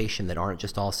conversation, that aren't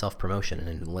just all self-promotion.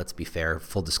 And let's be fair,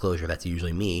 full disclosure, that's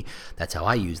usually me. That's how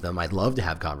I use them. I'd love to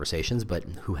have conversations, but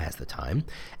who has the time?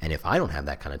 And if I don't have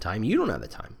that kind of time, you don't have the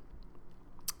time.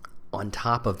 On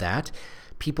top of that,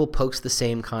 people post the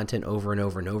same content over and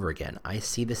over and over again. I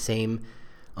see the same,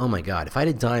 oh my God, if I had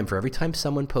a dime for every time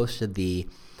someone posted the,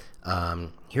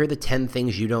 here are the 10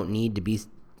 things you don't need to be,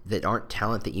 that aren't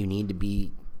talent that you need to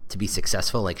be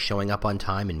successful, like showing up on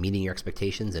time and meeting your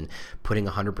expectations and putting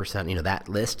 100%, that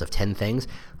list of 10 things.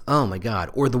 Oh my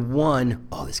God. Or the one,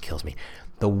 oh, this kills me.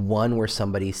 The one where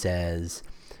somebody says,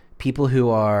 people who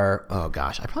are, oh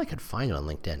gosh, I probably could find it on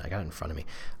LinkedIn. I got it in front of me.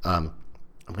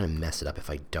 I'm going to mess it up if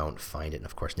I don't find it. And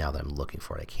of course, now that I'm looking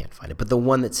for it, I can't find it. But the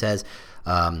one that says,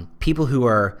 people who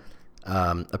are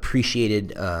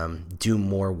appreciated do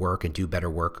more work and do better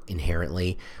work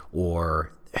inherently,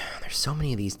 or there's so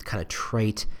many of these kind of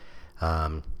trite,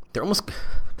 they're almost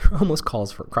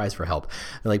cries for help.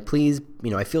 They're like, please,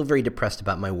 I feel very depressed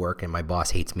about my work and my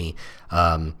boss hates me.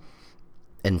 And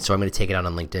so I'm going to take it out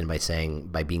on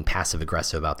LinkedIn by being passive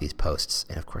aggressive about these posts.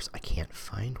 And of course, I can't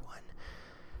find one.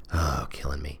 Oh,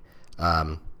 killing me.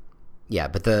 Yeah,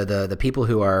 but the people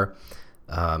who are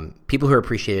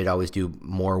appreciated always do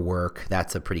more work.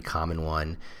 That's a pretty common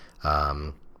one.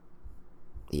 Yeah,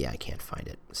 I can't find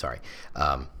it. Sorry.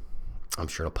 I'm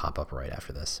sure it'll pop up right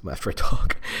after this, after I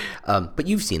talk. But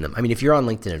you've seen them. I mean, if you're on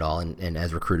LinkedIn at all, and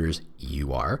as recruiters,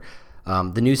 you are,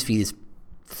 the news feed is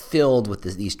filled with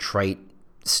these trite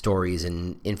stories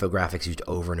and infographics used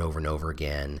over and over and over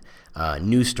again.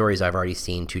 News stories I've already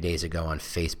seen 2 days ago on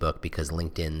Facebook because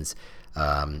LinkedIn's,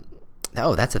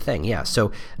 that's a thing. Yeah.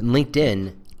 So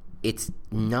LinkedIn, it's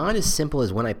not as simple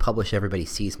as when I publish, everybody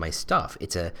sees my stuff.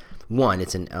 It's an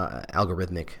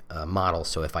algorithmic model.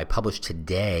 So if I publish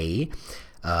today,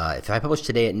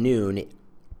 at noon,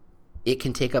 it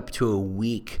can take up to a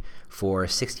week for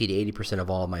 60 to 80% of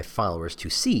all of my followers to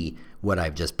see what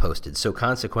I've just posted. So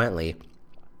consequently,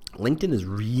 LinkedIn is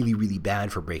really, really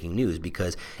bad for breaking news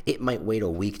because it might wait a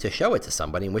week to show it to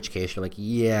somebody, in which case you're like,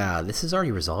 yeah, this has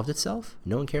already resolved itself.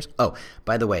 No one cares. Oh,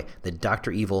 by the way, the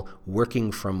Dr. Evil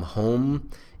working from home,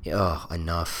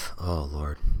 enough. Oh,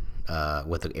 Lord.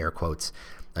 With the air quotes.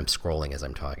 I'm scrolling as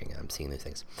I'm talking. I'm seeing these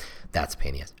things. That's a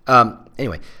pain in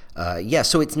the ass.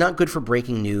 So it's not good for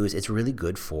breaking news. It's really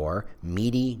good for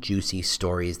meaty, juicy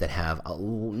stories that have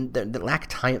that lack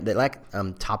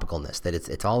topicalness. That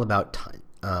it's all about time.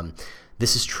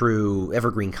 This is true,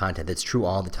 evergreen content that's true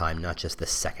all the time, not just the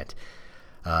second.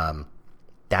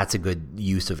 That's a good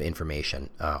use of information.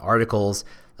 Articles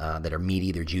that are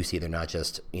meaty, they're juicy, they're not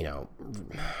just,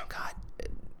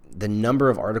 the number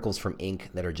of articles from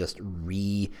Inc. that are just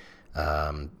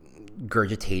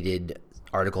regurgitated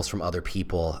articles from other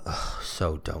people,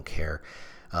 so don't care.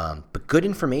 But good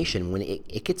information, when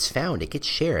it gets found, it gets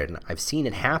shared, and I've seen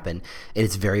it happen, and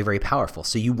it's very, very powerful.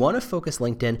 So you want to focus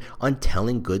LinkedIn on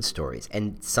telling good stories,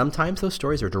 and sometimes those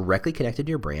stories are directly connected to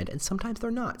your brand, and sometimes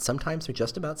they're not. Sometimes they're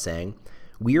just about saying,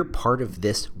 we're part of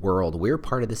this world, we're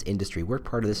part of this industry, we're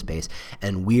part of this space,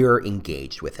 and we're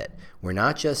engaged with it. We're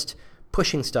not just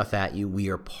pushing stuff at you, we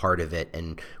are part of it,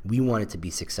 and we want it to be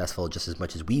successful just as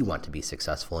much as we want to be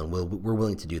successful, and we're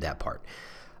willing to do that part.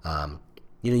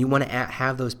 You want to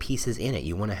have those pieces in it.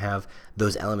 You want to have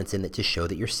those elements in it to show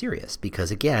that you're serious.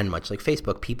 Because again, much like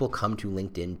Facebook, people come to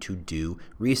LinkedIn to do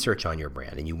research on your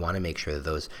brand, and you want to make sure that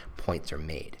those points are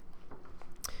made.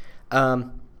 As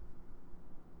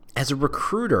a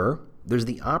recruiter, there's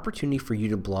the opportunity for you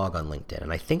to blog on LinkedIn.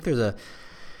 And I think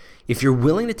if you're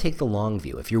willing to take the long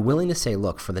view, if you're willing to say,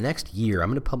 look, for the next year, I'm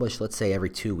going to publish, let's say, every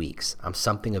 2 weeks,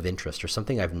 something of interest or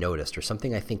something I've noticed or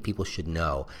something I think people should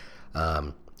know,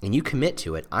 and you commit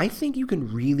to it, I think you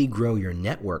can really grow your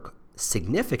network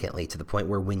significantly to the point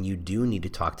where when you do need to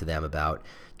talk to them about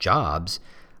jobs,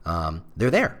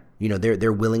 they're there.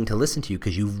 They're willing to listen to you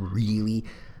because you've really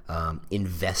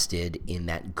invested in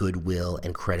that goodwill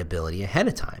and credibility ahead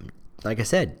of time. Like I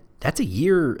said, that's a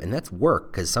year, and that's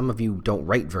work because some of you don't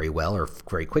write very well or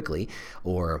very quickly,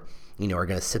 or are going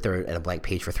to sit there at a blank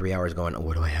page for 3 hours going,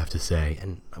 what do I have to say?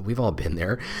 And we've all been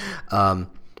there.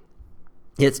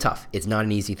 It's tough. It's not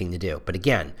an easy thing to do. But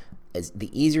again, the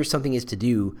easier something is to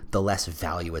do, the less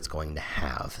value it's going to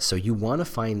have. So you want to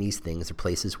find these things or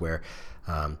places where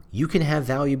you can have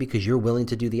value because you're willing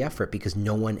to do the effort because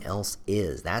no one else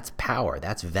is. That's power.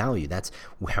 That's value. That's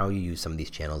how you use some of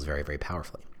these channels very, very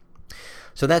powerfully.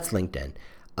 So that's LinkedIn.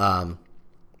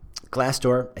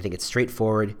 Glassdoor, I think it's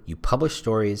straightforward. You publish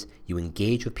stories. You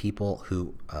engage with people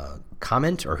who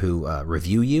comment or who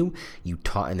review you.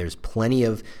 And there's plenty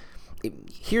of...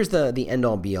 Here's the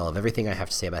end-all, be-all of everything I have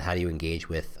to say about how do you engage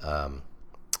with negative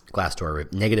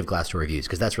Glassdoor reviews,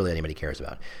 because that's really what anybody cares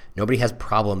about. Nobody has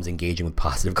problems engaging with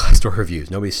positive Glassdoor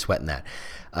reviews. Nobody's sweating that.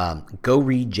 Go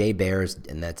read Jay Baer's,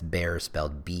 and that's Baer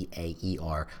spelled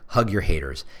B-A-E-R, Hug Your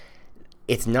Haters.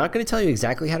 It's not going to tell you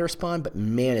exactly how to respond, but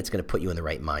man, it's going to put you in the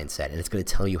right mindset, and it's going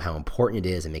to tell you how important it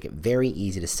is and make it very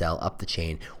easy to sell up the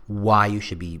chain why you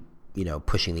should be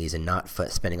pushing these and not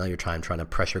spending all your time trying to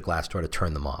pressure Glassdoor to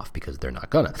turn them off, because they're not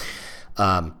gonna.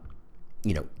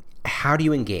 How do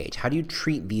you engage? How do you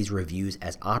treat these reviews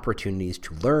as opportunities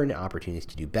to learn, opportunities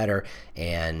to do better?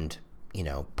 And,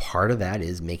 part of that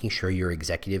is making sure your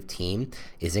executive team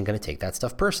isn't going to take that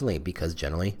stuff personally, because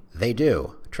generally they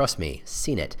do. Trust me,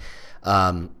 seen it.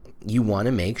 You want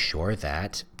to make sure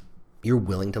that you're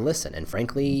willing to listen. And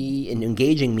frankly,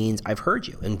 engaging means I've heard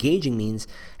you. Engaging means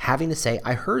having to say,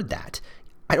 I heard that.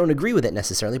 I don't agree with it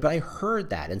necessarily, but I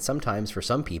heard that. And sometimes for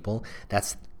some people,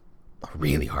 that's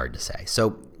really hard to say.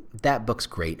 So that book's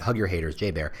great. Hug Your Haters,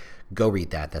 Jay Baer. Go read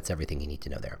that. That's everything you need to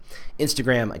know there.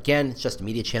 Instagram, again, it's just a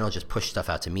media channel. Just push stuff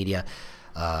out to media.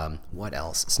 What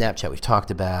else? Snapchat, we've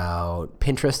talked about.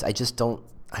 Pinterest,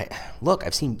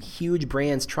 I've seen huge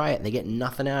brands try it and they get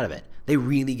nothing out of it. They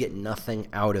really get nothing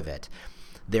out of it.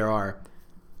 There are,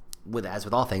 as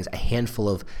with all things, a handful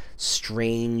of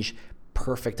strange,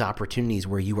 perfect opportunities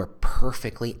where you are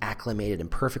perfectly acclimated and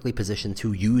perfectly positioned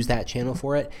to use that channel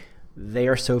for it. they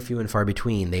are so few and far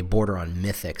between. They border on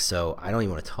mythic, so I don't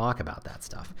even want to talk about that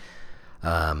stuff.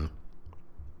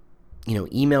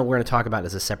 Email we're going to talk about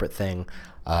as a separate thing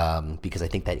because I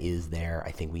think that is there.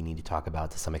 I think we need to talk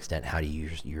about to some extent how to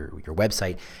use your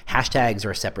website. Hashtags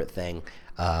are a separate thing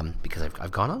because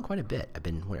I've gone on quite a bit. I've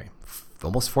been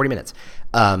almost 40 minutes.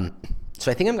 So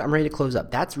I think I'm ready to close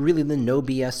up. That's really the no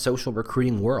BS social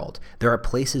recruiting world. There are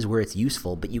places where it's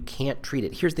useful, but you can't treat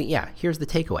it. Here's the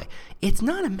takeaway. It's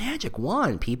not a magic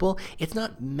wand, people. It's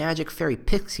not magic fairy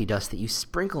pixie dust that you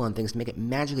sprinkle on things to make it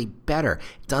magically better.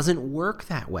 It doesn't work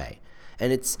that way.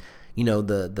 And it's,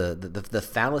 the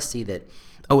fallacy that,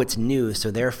 it's new, so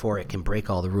therefore it can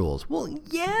break all the rules. Well,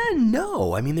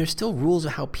 no. I mean, there's still rules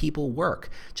of how people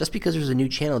work. Just because there's a new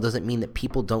channel doesn't mean that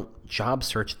people don't job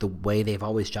search the way they've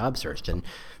always job searched. And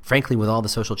frankly, with all the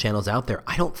social channels out there,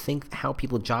 I don't think how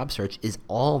people job search is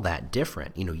all that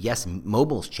different. Yes,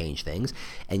 mobile's changed things.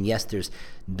 And yes, there's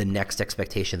the next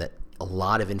expectation that a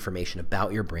lot of information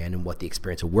about your brand and what the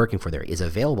experience of working for there is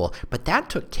available. But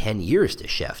that took 10 years to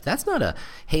shift. That's not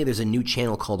hey, there's a new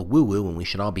channel called Woo Woo and we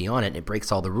should all be on it and it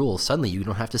breaks all the rules. Suddenly you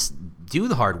don't have to do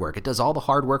the hard work. It does all the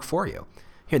hard work for you.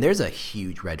 Here, there's a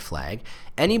huge red flag.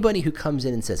 Anybody who comes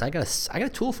in and says, I got a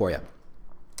tool for you.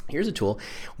 Here's a tool.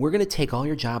 We're going to take all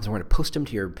your jobs and we're going to post them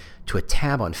to a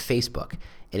tab on Facebook.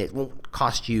 And it won't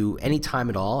cost you any time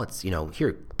at all. It's,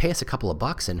 here, pay us a couple of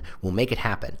bucks and we'll make it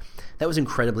happen. That was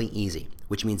incredibly easy,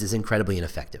 which means it's incredibly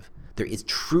ineffective. There is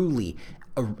truly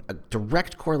a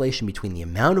direct correlation between the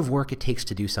amount of work it takes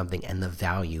to do something and the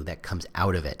value that comes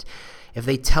out of it. If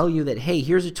they tell you that, hey,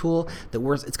 here's a tool that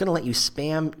works, it's going to let you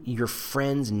spam your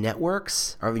friends'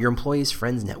 networks or your employees'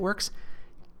 friends' networks,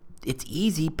 it's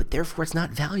easy, but therefore it's not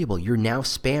valuable. You're now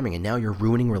spamming and now you're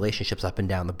ruining relationships up and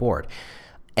down the board.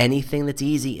 Anything that's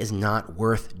easy is not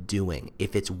worth doing.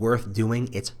 If it's worth doing,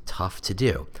 it's tough to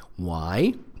do.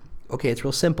 Why? Okay, it's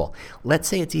real simple. Let's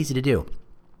say it's easy to do.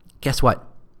 Guess what?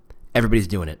 Everybody's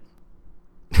doing it.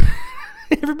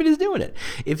 Everybody's doing it.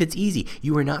 If it's easy,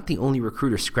 you are not the only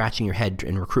recruiter scratching your head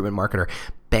and recruitment marketer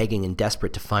begging and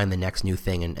desperate to find the next new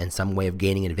thing and some way of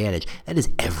gaining an advantage. That is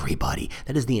everybody.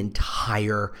 That is the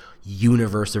entire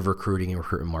universe of recruiting and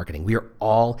recruitment marketing. We are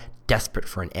all desperate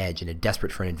for an edge and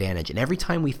desperate for an advantage. And every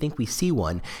time we think we see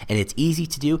one and it's easy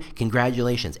to do,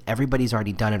 congratulations. Everybody's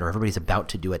already done it or everybody's about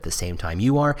to do it at the same time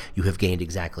you are. You have gained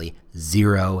exactly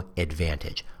zero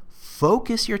advantage.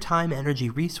 Focus your time, energy,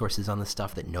 resources on the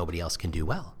stuff that nobody else can do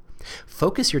well.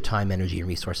 Focus your time, energy, and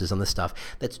resources on the stuff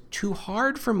that's too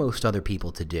hard for most other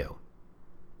people to do.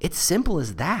 It's simple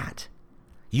as that.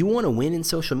 You want to win in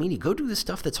social media, go do the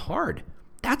stuff that's hard.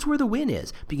 That's where the win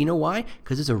is. But you know why?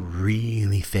 Because it's a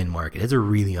really thin market. It's a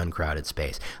really uncrowded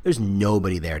space. There's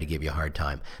nobody there to give you a hard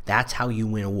time. That's how you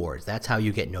win awards. That's how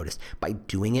you get noticed, by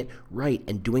doing it right.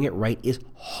 And doing it right is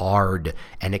hard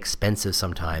and expensive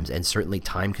sometimes, and certainly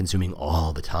time-consuming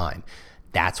all the time.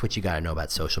 That's what you got to know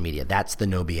about social media. That's the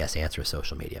no BS answer of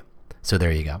social media. So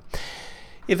there you go.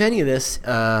 If any of this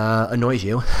annoys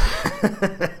you,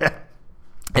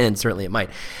 and certainly it might,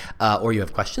 or you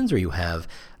have questions or you have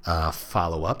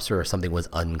follow-ups or something was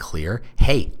unclear,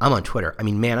 hey, I'm on Twitter. I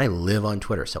mean, man, I live on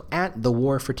Twitter. So at The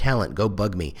War for Talent, go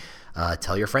bug me.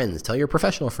 Tell your friends, tell your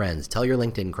professional friends, tell your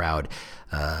LinkedIn crowd.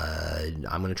 I'm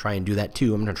going to try and do that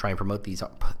too. I'm going to try and promote these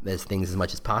things as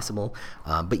much as possible.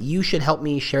 But you should help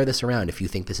me share this around if you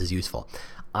think this is useful.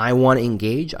 I want to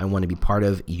engage. I want to be part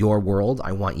of your world.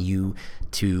 I want you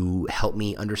to help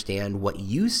me understand what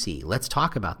you see. Let's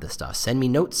talk about this stuff. Send me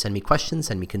notes, send me questions,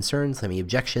 send me concerns, send me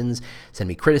objections, send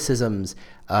me criticisms,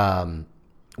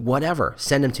 whatever.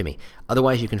 Send them to me.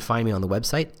 Otherwise, you can find me on the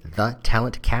website,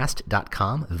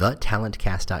 thetalentcast.com,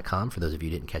 thetalentcast.com, for those of you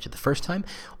who didn't catch it the first time,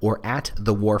 or at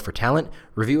The War for Talent.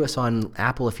 Review us on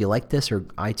Apple if you like this, or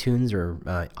iTunes, or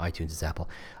iTunes is Apple,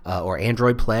 or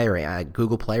Android Play, or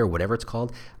Google Play, or whatever it's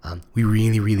called. We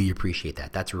really, really appreciate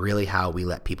that. That's really how we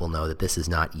let people know that this is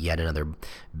not yet another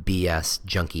BS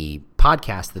junkie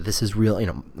podcast, that this is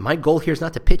real. My goal here is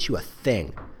not to pitch you a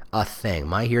thing.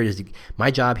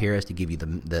 My job here is to give you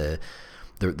the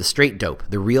straight dope,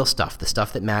 the real stuff, the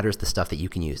stuff that matters, the stuff that you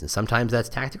can use. And sometimes that's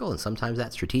tactical and sometimes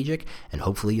that's strategic, and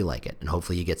hopefully you like it and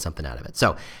hopefully you get something out of it.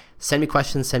 So send me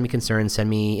questions, send me concerns, send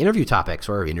me interview topics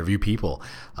or interview people.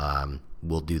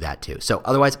 We'll do that too. So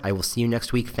otherwise, I will see you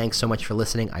next week. Thanks so much for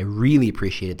listening. I really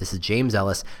appreciate it. This is James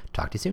Ellis. Talk to you soon.